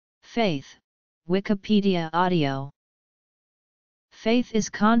Faith, Wikipedia audio. Faith is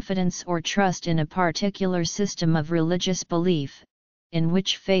confidence or trust in a particular system of religious belief, in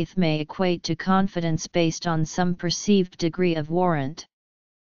which faith may equate to confidence based on some perceived degree of warrant.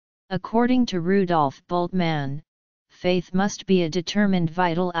 According to Rudolf Bultmann, faith must be a determined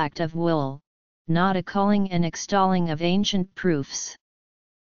vital act of will, not a culling and extolling of ancient proofs.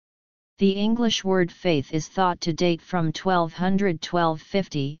 The English word faith is thought to date from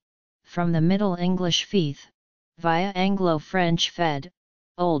 1200–1250, from the Middle English feith, via Anglo-French fed,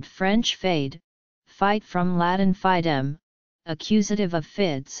 Old French fade, fight from Latin fidem, accusative of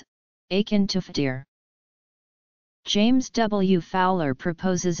fids, akin to fdir. James W. Fowler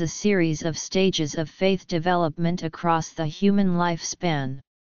proposes a series of stages of faith development across the human lifespan.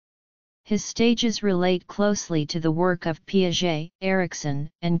 His stages relate closely to the work of Piaget, Erikson,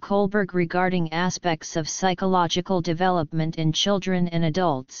 and Kohlberg regarding aspects of psychological development in children and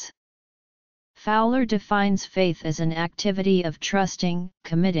adults. Fowler defines faith as an activity of trusting,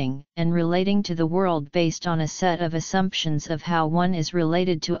 committing, and relating to the world based on a set of assumptions of how one is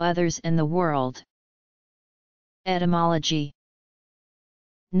related to others and the world. Etymology.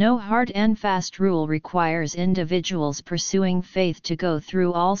 No hard and fast rule requires individuals pursuing faith to go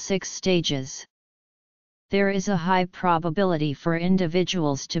through all 6 stages. There is a high probability for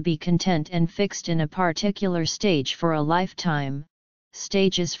individuals to be content and fixed in a particular stage for a lifetime.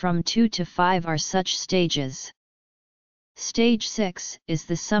 Stages from 2 to 5 are such stages. Stage 6 is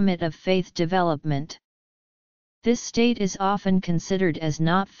the summit of faith development. This state is often considered as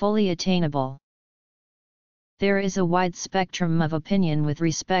not fully attainable. There is a wide spectrum of opinion with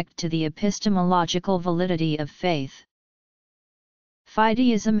respect to the epistemological validity of faith.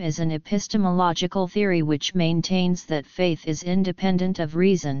 Fideism is an epistemological theory which maintains that faith is independent of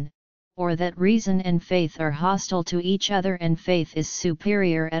reason, or that reason and faith are hostile to each other and faith is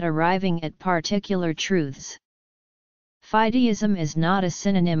superior at arriving at particular truths. Fideism is not a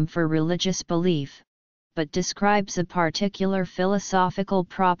synonym for religious belief, but describes a particular philosophical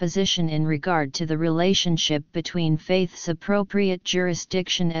proposition in regard to the relationship between faith's appropriate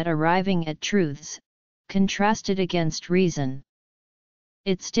jurisdiction at arriving at truths, contrasted against reason.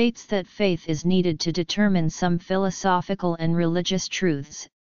 It states that faith is needed to determine some philosophical and religious truths,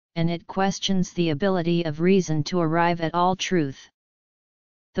 and it questions the ability of reason to arrive at all truth.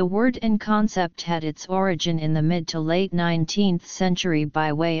 The word and concept had its origin in the mid to late 19th century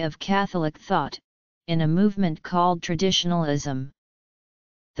by way of Catholic thought, in a movement called traditionalism.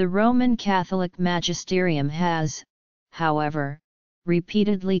 The Roman Catholic magisterium has, however,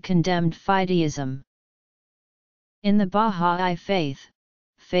 repeatedly condemned fideism. In the Bahá'í faith,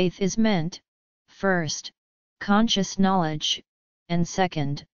 faith is meant, first, conscious knowledge, and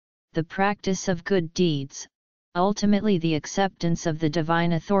second, the practice of good deeds, ultimately the acceptance of the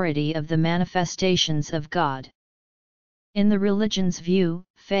divine authority of the manifestations of God. In the religion's view,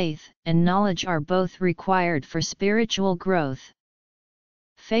 faith and knowledge are both required for spiritual growth.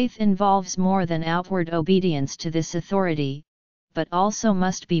 Faith involves more than outward obedience to this authority, but also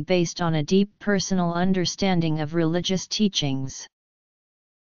must be based on a deep personal understanding of religious teachings.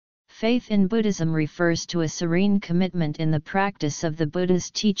 Faith in Buddhism refers to a serene commitment in the practice of the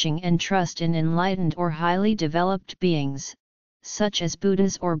Buddha's teaching and trust in enlightened or highly developed beings, such as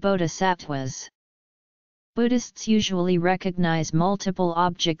Buddhas or Bodhisattvas. Buddhists usually recognize multiple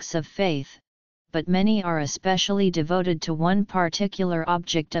objects of faith, but many are especially devoted to one particular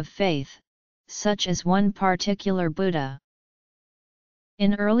object of faith, such as one particular Buddha.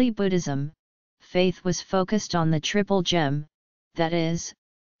 In early Buddhism, faith was focused on the triple gem, that is,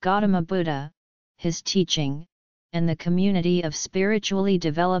 Gautama Buddha, his teaching, and the community of spiritually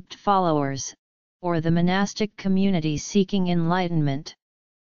developed followers, or the monastic community seeking enlightenment.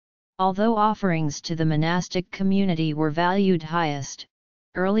 Although offerings to the monastic community were valued highest,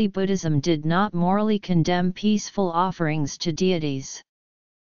 early Buddhism did not morally condemn peaceful offerings to deities.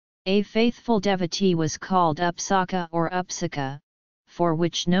 A faithful devotee was called upsaka or upsaka, for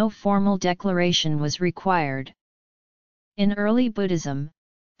which no formal declaration was required. In early Buddhism,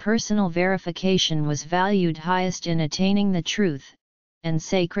 personal verification was valued highest in attaining the truth, and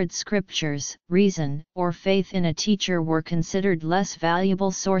sacred scriptures, reason, or faith in a teacher were considered less valuable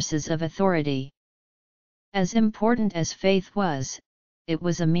sources of authority. As important as faith was, it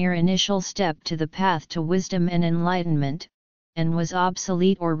was a mere initial step to the path to wisdom and enlightenment, and was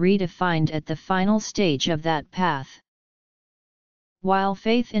obsolete or redefined at the final stage of that path. While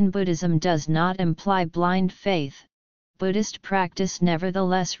faith in Buddhism does not imply blind faith, Buddhist practice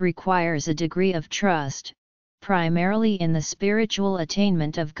nevertheless requires a degree of trust, primarily in the spiritual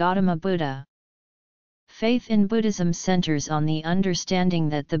attainment of Gautama Buddha. Faith in Buddhism centers on the understanding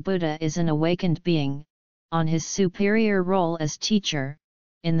that the Buddha is an awakened being, on his superior role as teacher,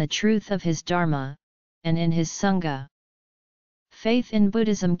 in the truth of his Dharma, and in his Sangha. Faith in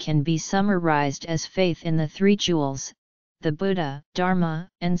Buddhism can be summarized as faith in the three jewels, the Buddha, Dharma,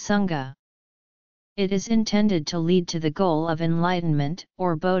 and Sangha. It is intended to lead to the goal of enlightenment,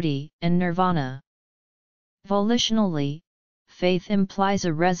 or bodhi, and nirvana. Volitionally, faith implies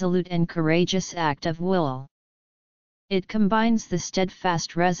a resolute and courageous act of will. It combines the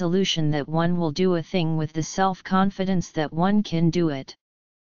steadfast resolution that one will do a thing with the self-confidence that one can do it.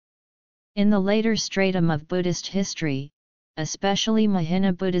 In the later stratum of Buddhist history, especially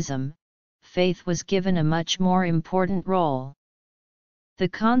Mahayana Buddhism, faith was given a much more important role. The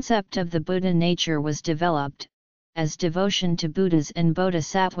concept of the Buddha nature was developed, as devotion to Buddhas and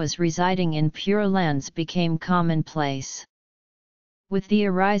Bodhisattvas residing in Pure Lands became commonplace. With the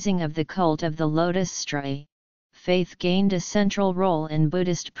arising of the cult of the Lotus Sutra, faith gained a central role in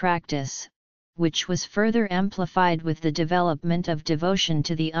Buddhist practice, which was further amplified with the development of devotion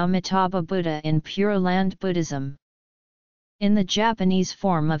to the Amitabha Buddha in Pure Land Buddhism. In the Japanese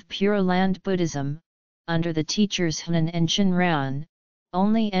form of Pure Land Buddhism, under the teachers Henin and Shinran,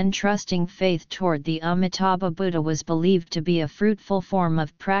 only entrusting faith toward the Amitabha Buddha was believed to be a fruitful form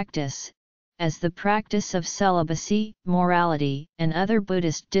of practice, as the practice of celibacy, morality, and other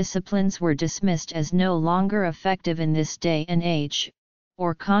Buddhist disciplines were dismissed as no longer effective in this day and age,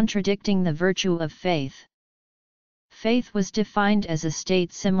 or contradicting the virtue of faith. Faith was defined as a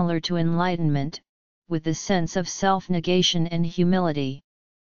state similar to enlightenment, with the sense of self-negation and humility.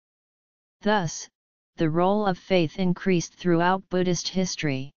 Thus, the role of faith increased throughout Buddhist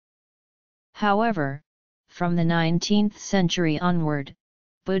history. However, from the 19th century onward,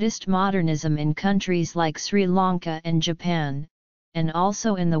 Buddhist modernism in countries like Sri Lanka and Japan, and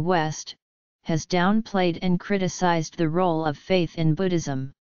also in the West, has downplayed and criticized the role of faith in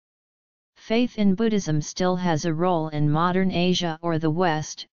Buddhism. Faith in Buddhism still has a role in modern Asia or the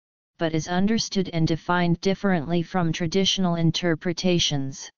West, but is understood and defined differently from traditional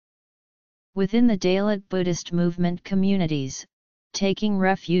interpretations. Within the Dalit Buddhist movement communities, taking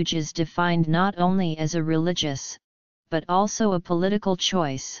refuge is defined not only as a religious, but also a political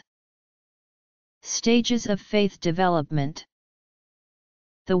choice. Stages of faith development.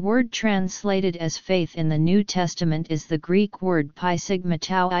 The word translated as faith in the New Testament is the Greek word pi sigma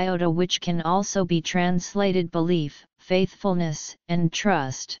tau iota, which can also be translated belief, faithfulness, and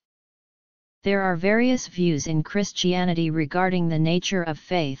trust. There are various views in Christianity regarding the nature of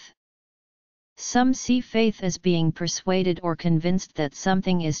faith. Some see faith as being persuaded or convinced that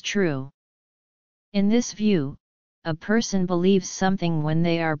something is true. In this view, a person believes something when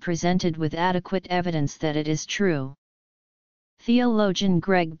they are presented with adequate evidence that it is true. Theologian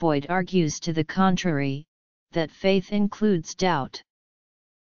Greg Boyd argues to the contrary, that faith includes doubt.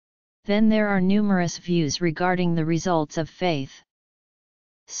 Then there are numerous views regarding the results of faith.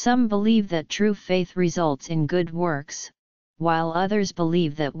 Some believe that true faith results in good works, while others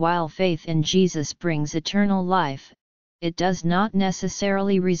believe that while faith in Jesus brings eternal life, it does not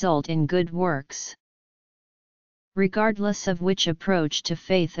necessarily result in good works. Regardless of which approach to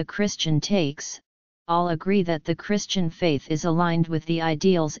faith a Christian takes, all agree that the Christian faith is aligned with the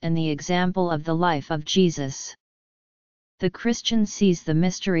ideals and the example of the life of Jesus. The Christian sees the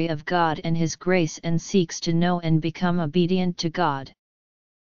mystery of God and His grace and seeks to know and become obedient to God.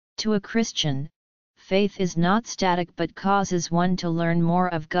 To a Christian, faith is not static but causes one to learn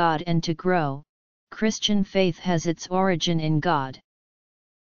more of God and to grow. Christian faith has its origin in God.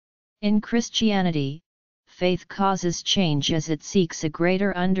 In Christianity, faith causes change as it seeks a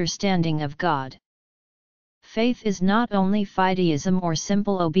greater understanding of God. Faith is not only fideism or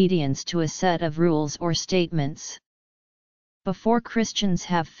simple obedience to a set of rules or statements. Before Christians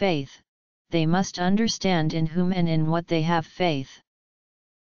have faith, they must understand in whom and in what they have faith.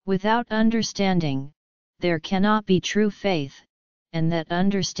 Without understanding, there cannot be true faith, and that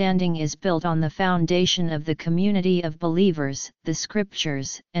understanding is built on the foundation of the community of believers, the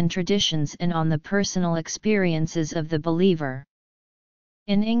scriptures and traditions, and on the personal experiences of the believer.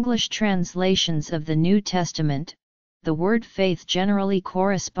 In English translations of the New Testament, the word faith generally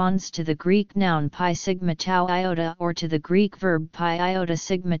corresponds to the Greek noun pi sigma tau iota or to the Greek verb pi iota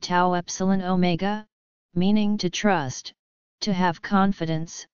sigma tau epsilon omega, meaning to trust, to have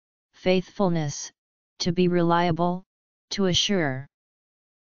confidence, faithfulness, to be reliable, to assure.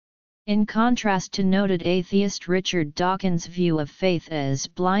 In contrast to noted atheist Richard Dawkins' view of faith as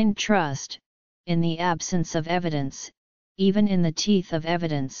blind trust, in the absence of evidence, even in the teeth of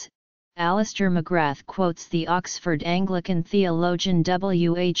evidence, Alistair McGrath quotes the Oxford Anglican theologian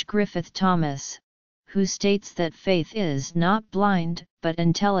W. H. Griffith Thomas, who states that faith is not blind, but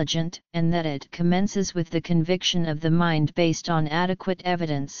intelligent, and that it commences with the conviction of the mind based on adequate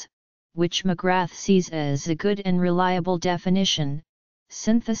evidence, which McGrath sees as a good and reliable definition,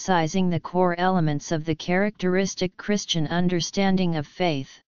 synthesizing the core elements of the characteristic Christian understanding of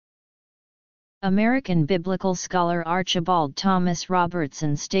faith. American biblical scholar Archibald Thomas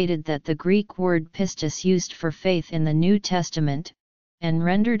Robertson stated that the Greek word pistis used for faith in the New Testament, and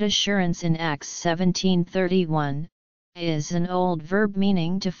rendered assurance in Acts 17:31, is an old verb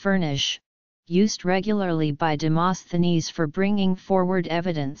meaning to furnish, used regularly by Demosthenes for bringing forward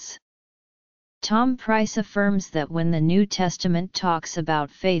evidence. Tom Price affirms that when the New Testament talks about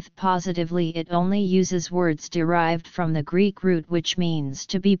faith positively, it only uses words derived from the Greek root which means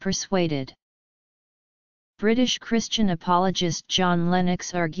to be persuaded. British Christian apologist John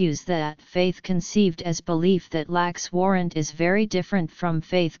Lennox argues that faith conceived as belief that lacks warrant is very different from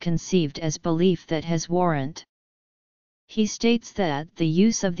faith conceived as belief that has warrant. He states that the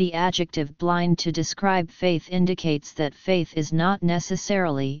use of the adjective blind to describe faith indicates that faith is not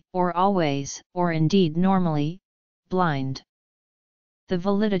necessarily, or always, or indeed normally, blind. The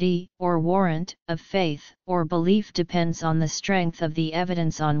validity, or warrant, of faith, or belief depends on the strength of the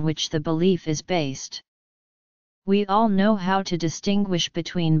evidence on which the belief is based. We all know how to distinguish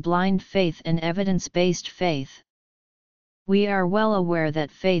between blind faith and evidence-based faith. We are well aware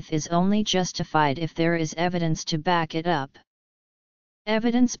that faith is only justified if there is evidence to back it up.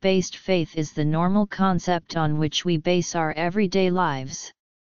 Evidence-based faith is the normal concept on which we base our everyday lives.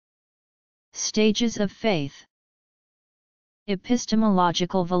 Stages of faith.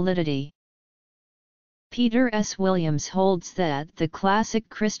 Epistemological validity. Peter S. Williams holds that the classic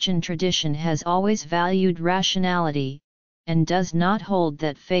Christian tradition has always valued rationality, and does not hold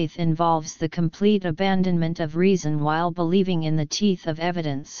that faith involves the complete abandonment of reason while believing in the teeth of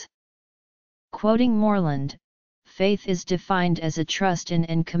evidence. Quoting Moreland, faith is defined as a trust in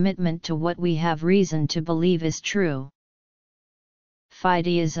and commitment to what we have reason to believe is true.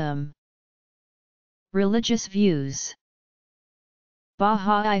 Fideism. Religious views.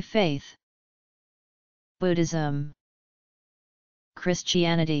 Baha'i faith. Buddhism.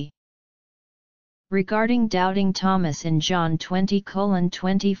 Christianity. Regarding doubting Thomas in John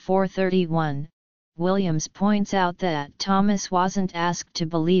 20:24-31, Williams points out that Thomas wasn't asked to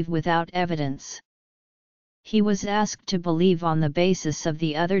believe without evidence. He was asked to believe on the basis of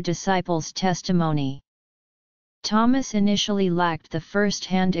the other disciples' testimony. Thomas initially lacked the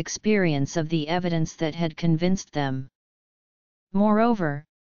first-hand experience of the evidence that had convinced them. Moreover,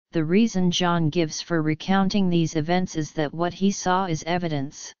 the reason John gives for recounting these events is that what he saw is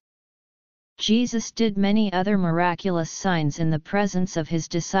evidence. Jesus did many other miraculous signs in the presence of his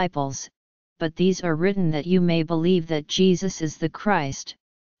disciples, but these are written that you may believe that Jesus is the Christ,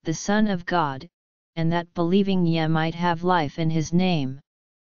 the Son of God, and that believing ye might have life in his name.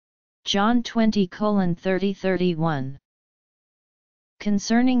 John 20:30-31.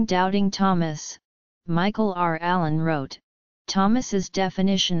 Concerning doubting Thomas, Michael R. Allen wrote, Thomas's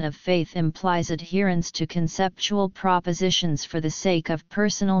definition of faith implies adherence to conceptual propositions for the sake of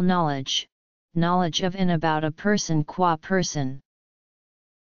personal knowledge, knowledge of and about a person qua person.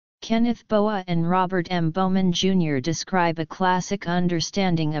 Kenneth Boa and Robert M. Bowman Jr. describe a classic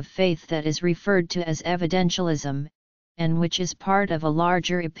understanding of faith that is referred to as evidentialism, and which is part of a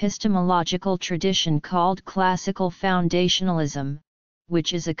larger epistemological tradition called classical foundationalism,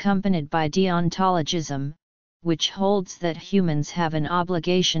 which is accompanied by deontologism, which holds that humans have an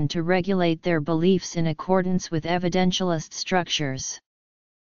obligation to regulate their beliefs in accordance with evidentialist structures.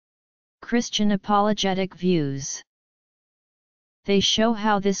 Christian apologetic views. They show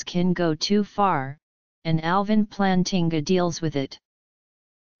how this can go too far, and Alvin Plantinga deals with it.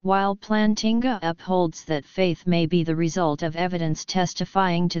 While Plantinga upholds that faith may be the result of evidence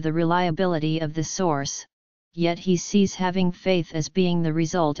testifying to the reliability of the source, yet he sees having faith as being the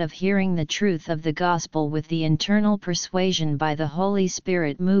result of hearing the truth of the gospel with the internal persuasion by the Holy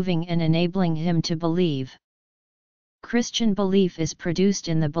Spirit moving and enabling him to believe. Christian belief is produced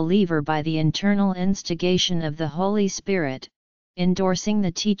in the believer by the internal instigation of the Holy Spirit, endorsing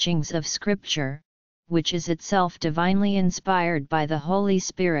the teachings of Scripture, which is itself divinely inspired by the Holy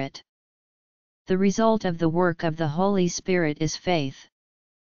Spirit. The result of the work of the Holy Spirit is faith.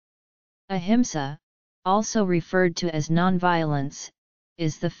 Ahimsa, also referred to as nonviolence,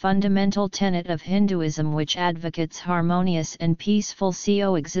 is the fundamental tenet of Hinduism which advocates harmonious and peaceful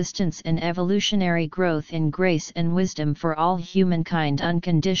coexistence and evolutionary growth in grace and wisdom for all humankind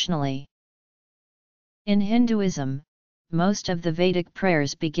unconditionally. In Hinduism, most of the Vedic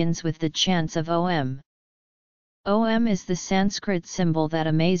prayers begins with the chants of Om. Om is the Sanskrit symbol that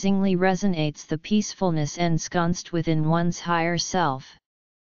amazingly resonates the peacefulness ensconced within one's higher self.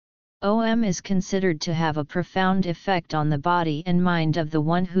 Om is considered to have a profound effect on the body and mind of the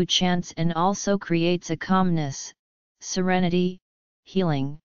one who chants, and also creates a calmness, serenity,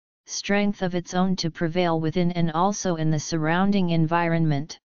 healing, strength of its own to prevail within and also in the surrounding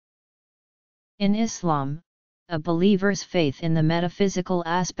environment. In Islam, a believer's faith in the metaphysical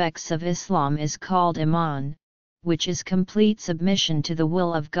aspects of Islam is called Iman, which is complete submission to the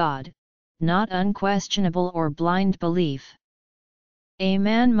will of God, not unquestionable or blind belief. A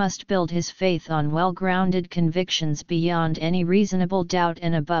man must build his faith on well-grounded convictions beyond any reasonable doubt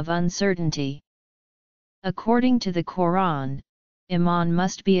and above uncertainty. According to the Quran, Iman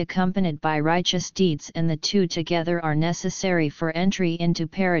must be accompanied by righteous deeds, and the two together are necessary for entry into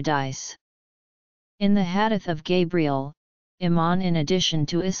paradise. In the Hadith of Gabriel, Iman in addition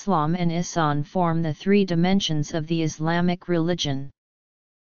to Islam and Ihsan form the three dimensions of the Islamic religion.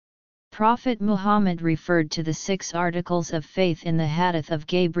 Prophet Muhammad referred to the 6 articles of faith in the Hadith of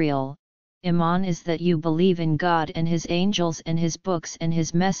Gabriel. Iman is that you believe in God and His angels and His books and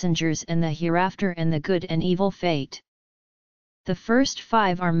His messengers and the hereafter and the good and evil fate. The first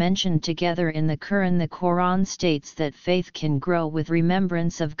 5 are mentioned together in the Quran. The Quran states that faith can grow with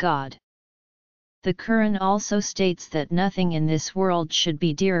remembrance of God. The Quran also states that nothing in this world should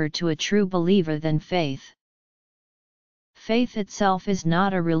be dearer to a true believer than faith. Faith itself is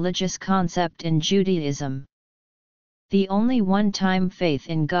not a religious concept in Judaism. The only one-time faith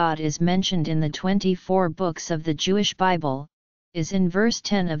in God is mentioned in the 24 books of the Jewish Bible, is in verse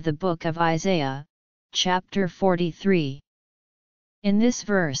 10 of the book of Isaiah, chapter 43. In this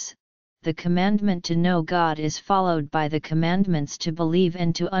verse, the commandment to know God is followed by the commandments to believe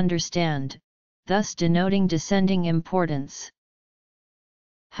and to understand, thus denoting descending importance.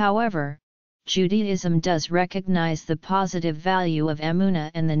 However, Judaism does recognize the positive value of emunah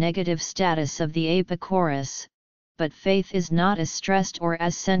and the negative status of the apocoros, but faith is not as stressed or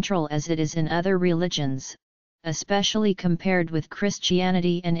as central as it is in other religions, especially compared with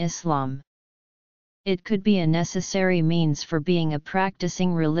Christianity and Islam. It could be a necessary means for being a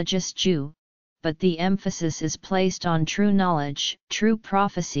practicing religious Jew, but the emphasis is placed on true knowledge, true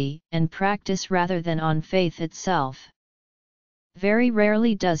prophecy, and practice rather than on faith itself. Very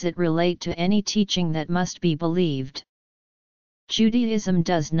rarely does it relate to any teaching that must be believed. Judaism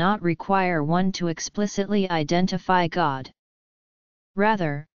does not require one to explicitly identify God.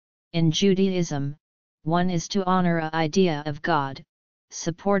 Rather, in Judaism, one is to honor an idea of God,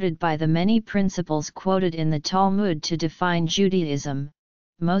 supported by the many principles quoted in the Talmud to define Judaism,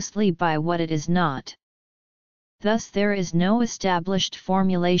 mostly by what it is not. Thus there is no established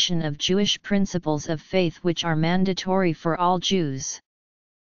formulation of Jewish principles of faith which are mandatory for all Jews.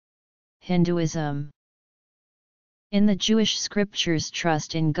 Hinduism. In the Jewish scriptures,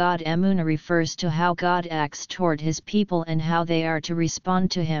 trust in God emunah refers to how God acts toward His people and how they are to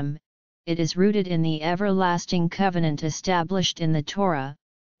respond to Him. It is rooted in the everlasting covenant established in the Torah,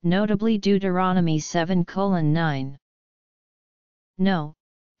 notably Deuteronomy 7:9. Know,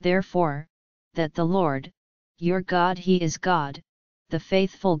 therefore, that the Lord, your God, He is God, the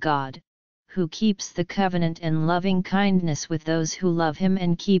faithful God, who keeps the covenant and loving kindness with those who love Him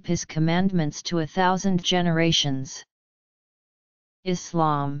and keep His commandments to 1,000 generations.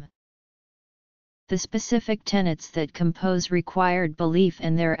 Islam. The specific tenets that compose required belief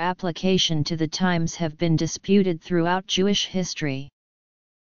and their application to the times have been disputed throughout Jewish history.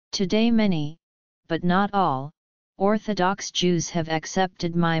 Today many, but not all, Orthodox Jews have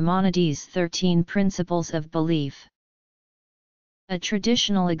accepted Maimonides' 13 principles of belief. A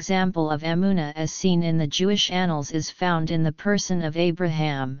traditional example of emunah as seen in the Jewish annals is found in the person of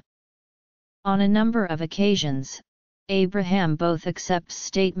Abraham. On a number of occasions, Abraham both accepts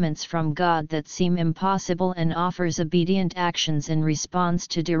statements from God that seem impossible and offers obedient actions in response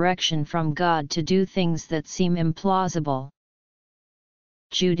to direction from God to do things that seem implausible.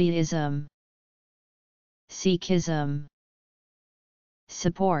 Judaism. Sikhism.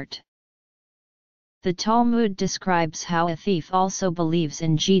 Support. The Talmud describes how a thief also believes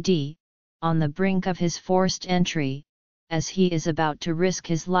in GD, on the brink of his forced entry, as he is about to risk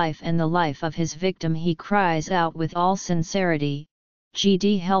his life and the life of his victim, he cries out with all sincerity,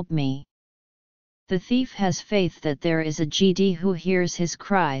 "GD, help me." The thief has faith that there is a GD who hears his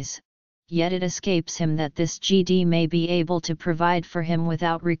cries, yet it escapes him that this GD may be able to provide for him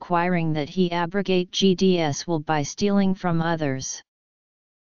without requiring that he abrogate GD's will by stealing from others.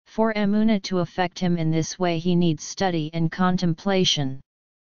 For emunah to affect him in this way, he needs study and contemplation.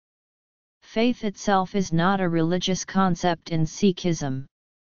 Faith itself is not a religious concept in Sikhism.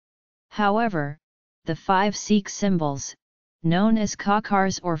 However, The 5 Sikh symbols, known as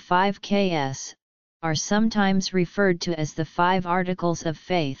Kakars or 5Ks, are sometimes referred to as the 5 articles of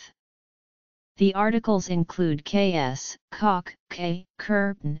faith. The articles include Ks, Kak, K,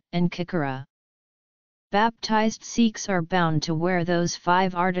 Kirtan, and Kakara. Baptized Sikhs are bound to wear those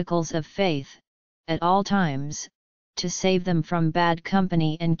 5 articles of faith, at all times, to save them from bad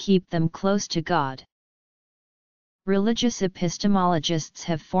company and keep them close to God. Religious epistemologists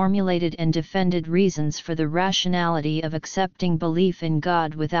have formulated and defended reasons for the rationality of accepting belief in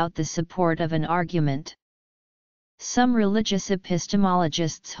God without the support of an argument. Some religious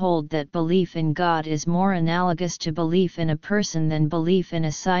epistemologists hold that belief in God is more analogous to belief in a person than belief in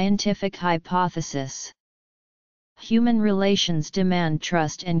a scientific hypothesis. Human relations demand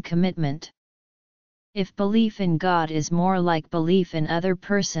trust and commitment. If belief in God is more like belief in other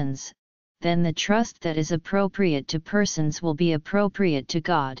persons, then the trust that is appropriate to persons will be appropriate to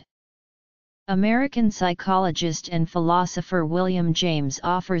God. American psychologist and philosopher William James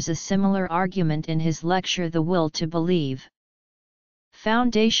offers a similar argument in his lecture The Will to Believe.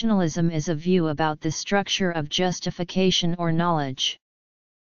 Foundationalism is a view about the structure of justification or knowledge.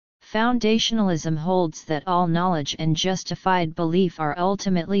 Foundationalism holds that all knowledge and justified belief are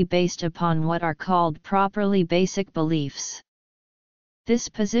ultimately based upon what are called properly basic beliefs. This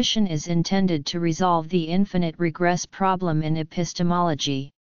position is intended to resolve the infinite regress problem in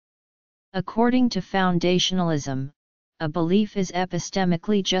epistemology. According to foundationalism, a belief is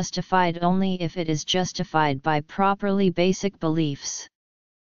epistemically justified only if it is justified by properly basic beliefs.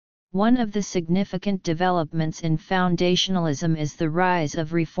 One of the significant developments in foundationalism is the rise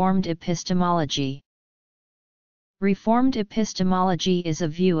of Reformed epistemology. Reformed epistemology is a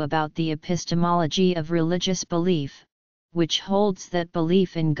view about the epistemology of religious belief, which holds that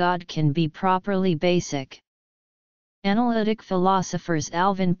belief in God can be properly basic. Analytic philosophers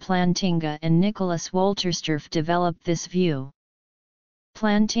Alvin Plantinga and Nicholas Wolterstorff developed this view.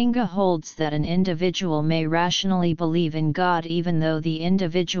 Plantinga holds that an individual may rationally believe in God even though the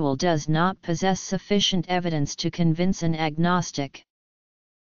individual does not possess sufficient evidence to convince an agnostic.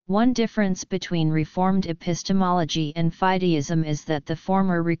 One difference between Reformed epistemology and fideism is that the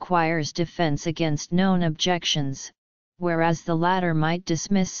former requires defense against known objections, whereas the latter might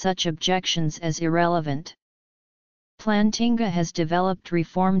dismiss such objections as irrelevant. Plantinga has developed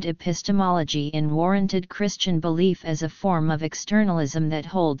Reformed epistemology in warranted Christian belief as a form of externalism that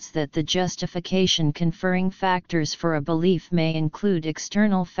holds that the justification conferring factors for a belief may include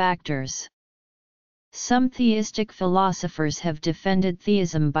external factors. Some theistic philosophers have defended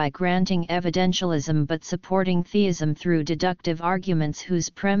theism by granting evidentialism but supporting theism through deductive arguments whose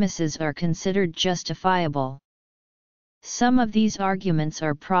premises are considered justifiable. Some of these arguments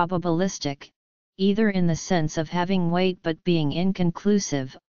are probabilistic, either in the sense of having weight but being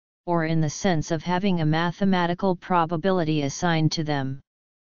inconclusive, or in the sense of having a mathematical probability assigned to them.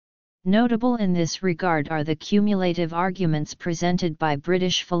 Notable in this regard are the cumulative arguments presented by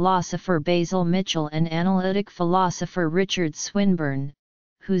British philosopher Basil Mitchell and analytic philosopher Richard Swinburne,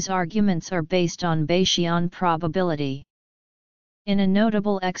 whose arguments are based on Bayesian probability. In a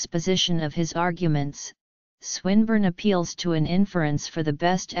notable exposition of his arguments, Swinburne appeals to an inference for the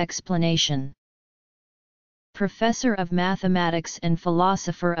best explanation. Professor of Mathematics and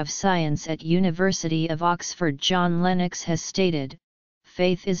Philosopher of Science at University of Oxford John Lennox has stated,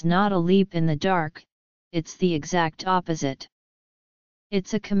 "Faith is not a leap in the dark, it's the exact opposite.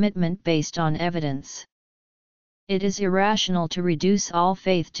 It's a commitment based on evidence. It is irrational to reduce all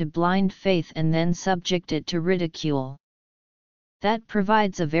faith to blind faith and then subject it to ridicule. That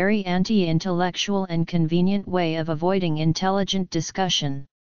provides a very anti-intellectual and convenient way of avoiding intelligent discussion."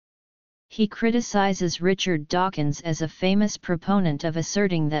 He criticizes Richard Dawkins as a famous proponent of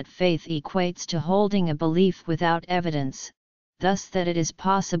asserting that faith equates to holding a belief without evidence, thus that it is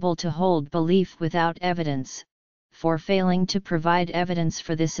possible to hold belief without evidence, for failing to provide evidence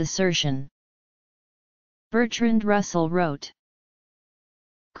for this assertion. Bertrand Russell wrote,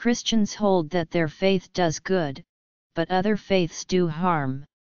 "Christians hold that their faith does good, but other faiths do harm.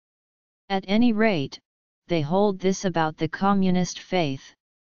 At any rate, they hold this about the communist faith.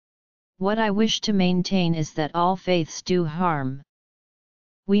 What I wish to maintain is that all faiths do harm.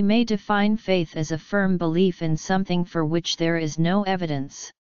 We may define faith as a firm belief in something for which there is no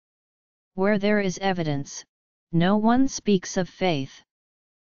evidence. Where there is evidence, no one speaks of faith.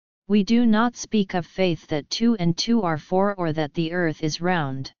 We do not speak of faith that 2 and 2 are 4 or that the earth is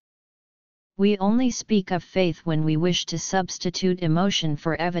round. We only speak of faith when we wish to substitute emotion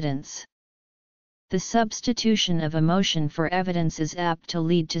for evidence. The substitution of emotion for evidence is apt to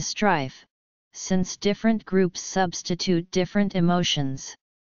lead to strife, since different groups substitute different emotions.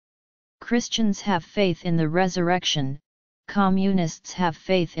 Christians have faith in the resurrection, communists have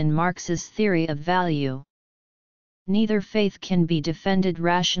faith in Marx's theory of value. Neither faith can be defended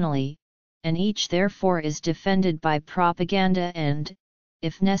rationally, and each therefore is defended by propaganda and,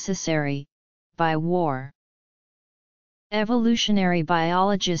 if necessary, by war. Evolutionary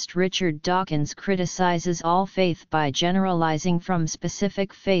biologist Richard Dawkins criticizes all faith by generalizing from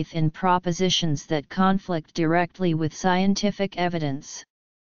specific faith in propositions that conflict directly with scientific evidence.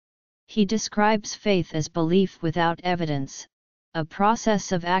 He describes faith as belief without evidence, a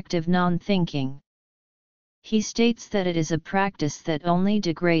process of active non-thinking. He states that it is a practice that only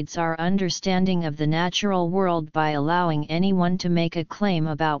degrades our understanding of the natural world by allowing anyone to make a claim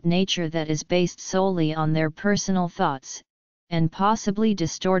about nature that is based solely on their personal thoughts, and possibly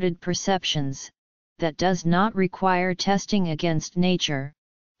distorted perceptions, that does not require testing against nature,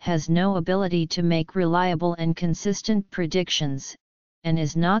 has no ability to make reliable and consistent predictions, and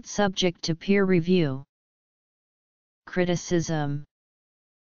is not subject to peer review. Criticism.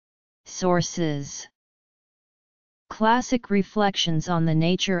 Sources. Classic reflections on the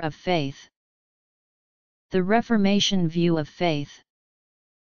nature of faith. The Reformation view of faith.